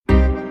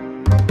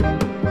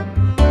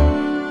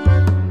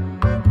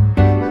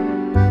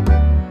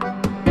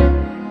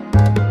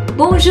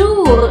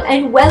Bonjour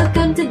and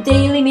welcome to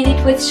Daily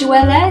Minute with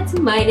Joëlette.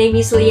 My name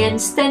is Leanne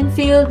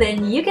Stanfield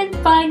and you can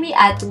find me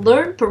at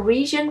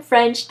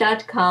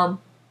learnparisianfrench.com.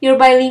 Your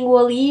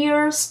bilingual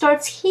year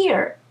starts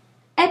here.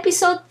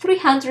 Episode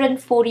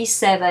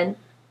 347.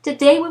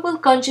 Today we will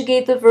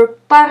conjugate the verb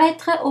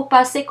paraître au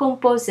passé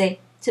composé,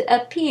 to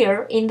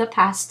appear in the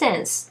past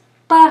tense.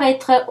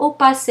 Paraître au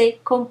passé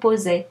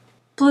composé.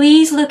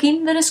 Please look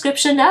in the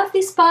description of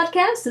this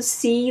podcast to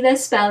see the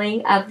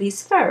spelling of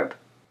this verb.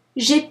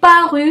 J'ai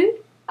paru,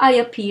 I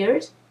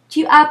appeared.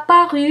 Tu as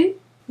paru,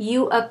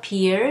 you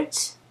appeared.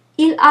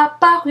 Il a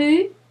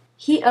paru,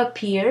 he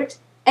appeared.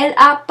 Elle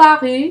a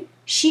paru,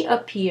 she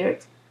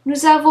appeared.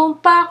 Nous avons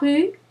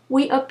paru,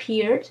 we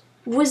appeared.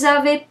 Vous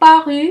avez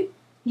paru,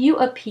 you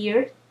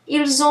appeared.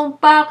 Ils ont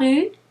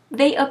paru,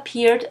 they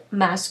appeared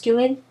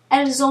masculine.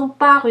 Elles ont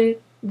paru,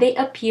 they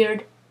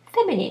appeared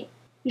feminine.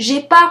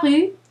 J'ai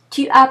paru,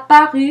 tu as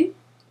paru,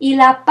 il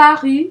a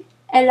paru,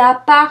 elle a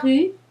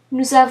paru.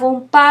 Nous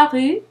avons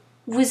paru,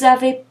 vous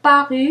avez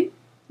paru,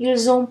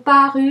 ils ont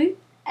paru,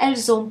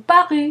 elles ont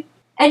paru.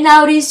 And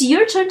now it is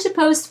your turn to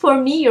post for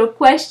me your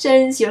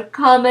questions, your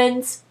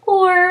comments,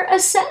 or a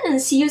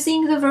sentence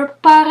using the verb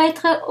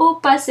paraître au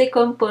passé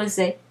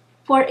composé.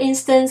 For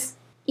instance,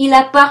 il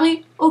a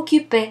paru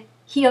occupé,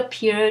 he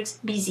appeared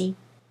busy.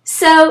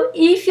 So,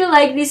 if you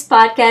like this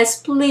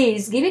podcast,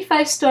 please give it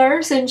 5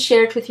 stars and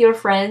share it with your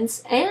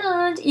friends.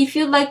 And if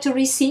you'd like to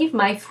receive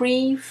my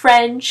free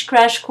French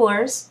crash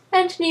course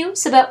and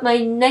news about my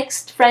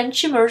next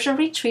French immersion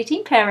retreat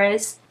in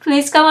Paris,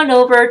 please come on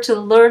over to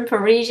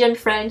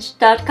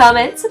learnparisianfrench.com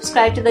and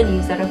subscribe to the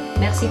newsletter.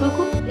 Merci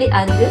beaucoup et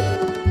à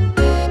demain.